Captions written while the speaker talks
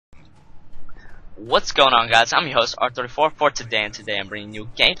What's going on, guys? I'm your host R34 for today, and today I'm bringing you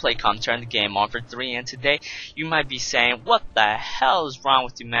gameplay commentary on the game Arbnor 3. And today you might be saying, what the hell is wrong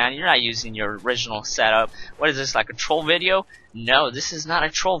with you, man? You're not using your original setup. What is this, like a troll video? No, this is not a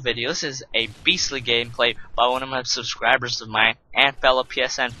troll video. This is a beastly gameplay by one of my subscribers of mine and fellow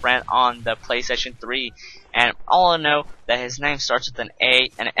PSN friend on the PlayStation 3. And all I know that his name starts with an A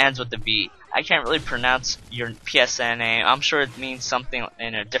and it ends with a V. I can't really pronounce your PSN name. I'm sure it means something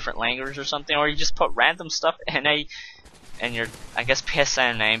in a different language or something, or you just put random stuff in your, I guess,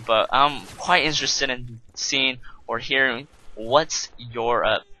 PSN name. But I'm quite interested in seeing or hearing what's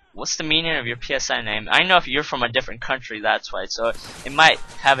the meaning of your PSN name. I know if you're from a different country, that's why. So it might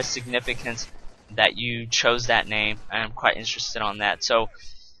have a significance that you chose that name. I'm quite interested on that. So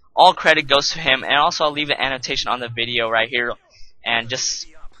all credit goes to him, and also I'll leave an annotation on the video right here, and just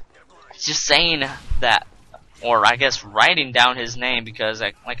saying that, or I guess writing down his name, because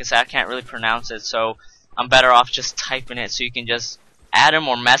like I said, I can't really pronounce it, so I'm better off just typing it, so you can just add him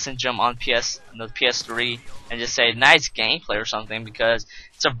or message him on the PS3 and just say nice gameplay or something, because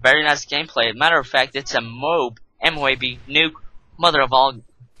it's a very nice gameplay. Matter of fact, it's a MOAB, MOAB, nuke, mother of all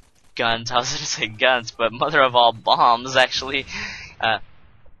guns. I was gonna say guns, but mother of all bombs, actually.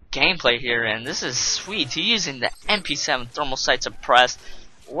 Gameplay here, and this is sweet. He's using the MP7 thermal sight suppressed.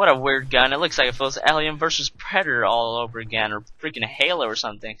 What a weird gun. It looks like it feels Alien vs Predator all over again, or freaking Halo or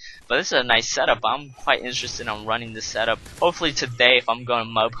something. But this is a nice setup. I'm quite interested in running this setup. Hopefully today, if I'm going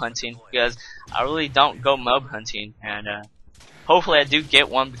MOAB hunting, because I really don't go MOAB hunting, and hopefully I do get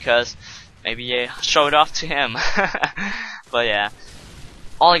one, because maybe show it off to him. But yeah,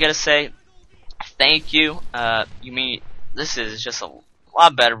 all I gotta say, thank you. This is just a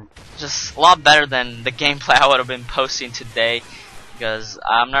lot better than the gameplay I would have been posting today, because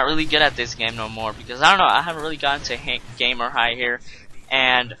I'm not really good at this game no more, because I don't know, I haven't really gotten to gamer high here.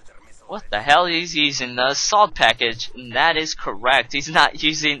 And what the hell, he's using the assault package, and that is correct. He's not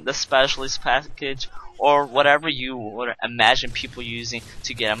using the specialist package or whatever you would imagine people using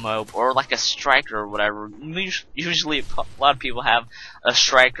to get a MOAB, or like a striker or whatever. Usually a lot of people have a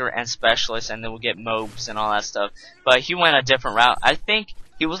striker and specialist, and then we'll get MOABs and all that stuff. But he went a different route. I think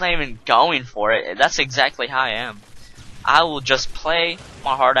he wasn't even going for it. That's exactly how I am. I will just play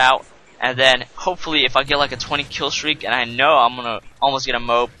my heart out, and then hopefully if I get like a 20 kill streak and I know I'm gonna almost get a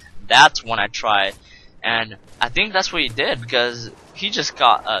MOAB, that's when I try it. And I think that's what he did, because he just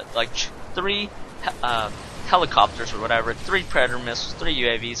got like 3 helicopters or whatever, 3 Predator missiles, 3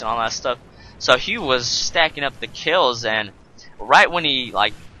 UAVs and all that stuff. So he was stacking up the kills, and right when he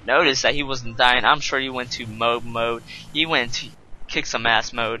like noticed that he wasn't dying, I'm sure he went to MOAB mode. He went to kick some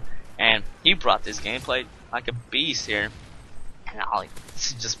ass mode, and he brought this gameplay like a beast here. And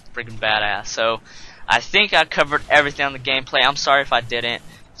this is just freaking badass. So I think I covered everything on the gameplay. I'm sorry if I didn't.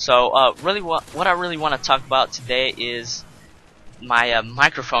 So really what I really want to talk about today is my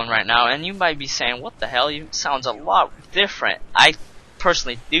microphone right now. And you might be saying, what the hell, it sounds a lot different. I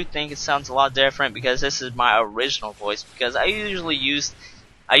personally do think it sounds a lot different, because this is my original voice, because I used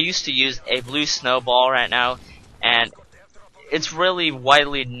to use a blue snowball right now, and it's really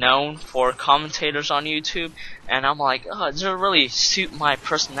widely known for commentators on YouTube, and I'm like, oh, it doesn't really suit my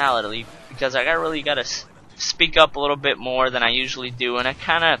personality, because I really gotta speak up a little bit more than I usually do, and it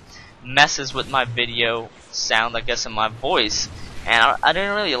kinda messes with my video sound, I guess, in my voice. And I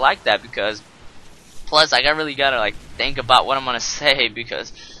didn't really like that, because plus I really gotta like think about what I'm gonna say,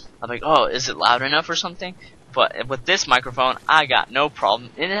 because I'm like, oh, is it loud enough or something? But with this microphone, I got no problem.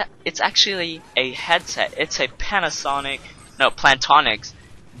 It's actually a headset. It's a Plantronics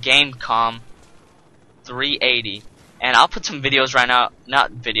Gamecom 380, and I'll put some videos right now,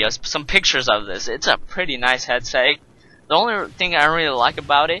 not videos, but some pictures of this. It's a pretty nice headset. The only thing I really like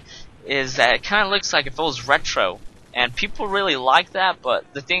about it is that it kind of looks like if it was retro, and people really like that, but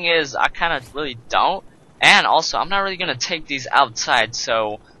the thing is, I kind of really don't. And also, I'm not really going to take these outside,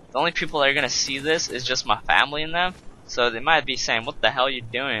 so the only people that are going to see this is just my family and them. So they might be saying, what the hell are you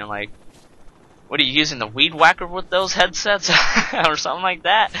doing? Like, what are you using, the weed whacker with those headsets? Or something like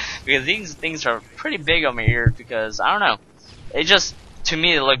that? Because these things are pretty big on my ear, because, I don't know, they just, to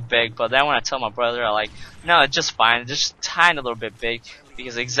me, they look big, but then when I tell my brother, I'm like, no, it's just fine, it's just a tiny little bit big,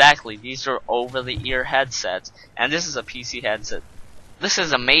 because exactly, these are over-the-ear headsets, and this is a PC headset. This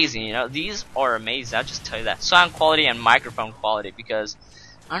is amazing, you know, these are amazing, I'll just tell you that. Sound quality and microphone quality, because,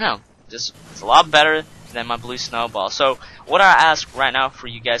 I don't know, it's a lot better than my blue snowball. So, what I ask right now for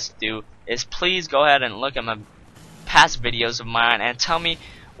you guys to do is please go ahead and look at my past videos of mine and tell me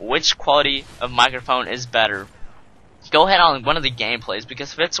which quality of microphone is better. Go ahead on one of the gameplays,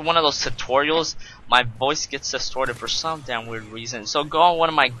 because if it's one of those tutorials, my voice gets distorted for some damn weird reason. So go on one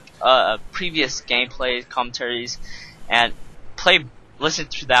of my previous gameplay commentaries and listen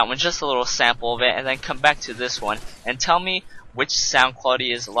to that one, just a little sample of it, and then come back to this one and tell me which sound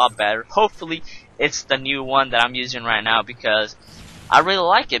quality is a lot better. Hopefully it's the new one that I'm using right now, because I really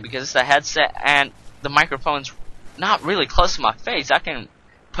like it, because it's the headset and the microphone's not really close to my face. I can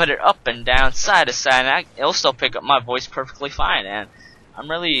put it up and down, side to side, and it'll still pick up my voice perfectly fine. And I'm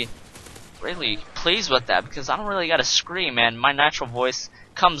really pleased with that, because I don't really gotta scream, and my natural voice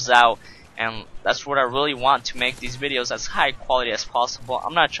comes out, and that's what I really want, to make these videos as high quality as possible.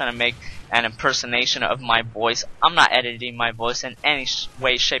 I'm not trying to make an impersonation of my voice. I'm not editing my voice in any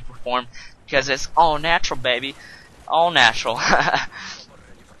way, shape, or form, because it's all natural, baby, all natural.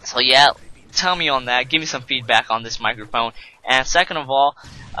 So yeah, tell me on that. Give me some feedback on this microphone. And second of all,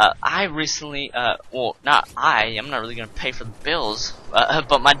 I recently, well, I'm not really gonna pay for the bills,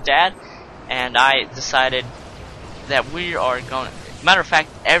 but my dad and I decided that we are going. Matter of fact,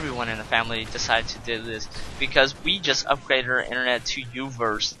 everyone in the family decided to do this, because we just upgraded our internet to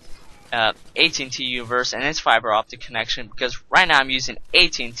UVerse, AT&T UVerse, and its fiber optic connection. Because right now I'm using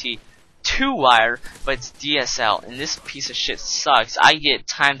AT&T 2-wire, but it's DSL, and this piece of shit sucks. I get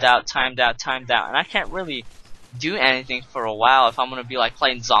timed out, and I can't really do anything for a while if I'm gonna be like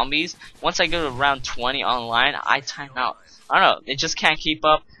playing zombies. Once I go to round 20 online, I time out. I don't know, it just can't keep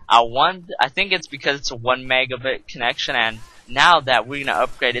up. I think it's because it's a 1 megabit connection, and now that we're gonna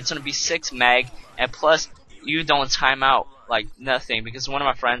upgrade, it's gonna be 6 meg, and plus you don't time out like nothing, because one of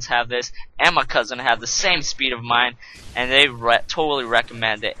my friends have this, and my cousin have the same speed of mine, and they totally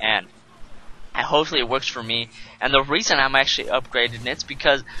recommend it, and hopefully it works for me. And the reason I'm actually upgrading it's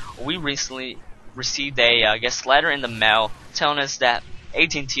because we recently received a letter in the mail telling us that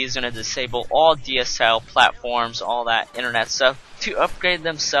AT&T is going to disable all DSL platforms, all that internet stuff, to upgrade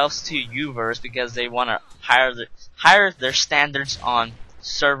themselves to UVerse, because they want to higher their standards on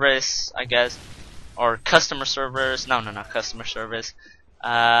service, I guess, or customer service. No, not customer service.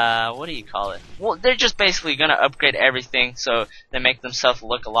 What do you call it? Well, they're just basically gonna upgrade everything, so they make themselves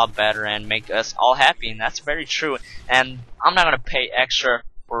look a lot better and make us all happy, and that's very true. And I'm not gonna pay extra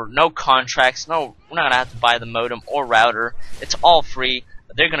or no contracts. No, we're not gonna have to buy the modem or router. It's all free.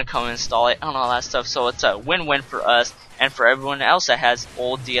 They're gonna come install it and all that stuff. So it's a win-win for us and for everyone else that has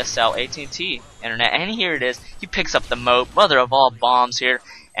old DSL AT&T internet. And here it is. He picks up the MOAB, mother of all bombs here,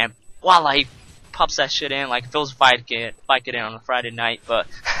 and voila, he pops that shit in like if it was Vicodin on a Friday night. But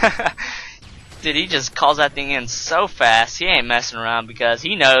dude, he just calls that thing in so fast. He ain't messing around, because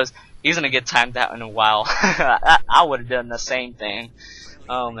he knows he's gonna get timed out in a while. I would have done the same thing.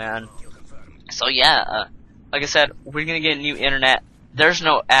 Oh man. So yeah, like I said, we're gonna get new internet. There's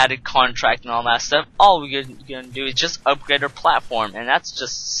no added contract and all that stuff. All we're gonna do is just upgrade our platform, and that's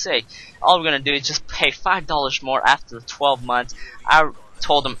just sick. All we're gonna do is just pay $5 more after the 12 months. I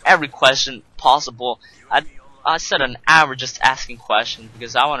told him every question possible. I set an hour just asking questions,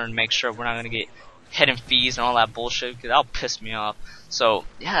 because I wanted to make sure we're not gonna get hidden fees and all that bullshit, because that'll piss me off. So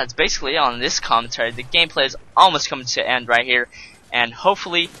yeah, it's basically on this commentary. The gameplay is almost coming to an end right here, and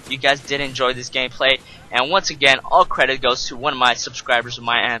hopefully you guys did enjoy this gameplay. And once again, all credit goes to one of my subscribers of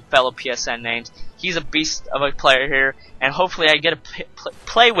mine and fellow PSN names. He's a beast of a player here, and hopefully I get to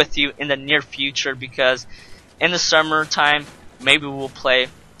play with you in the near future, because in the summertime maybe we'll play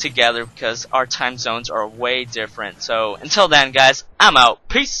together, because our time zones are way different. So until then, guys, I'm out.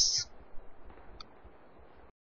 Peace.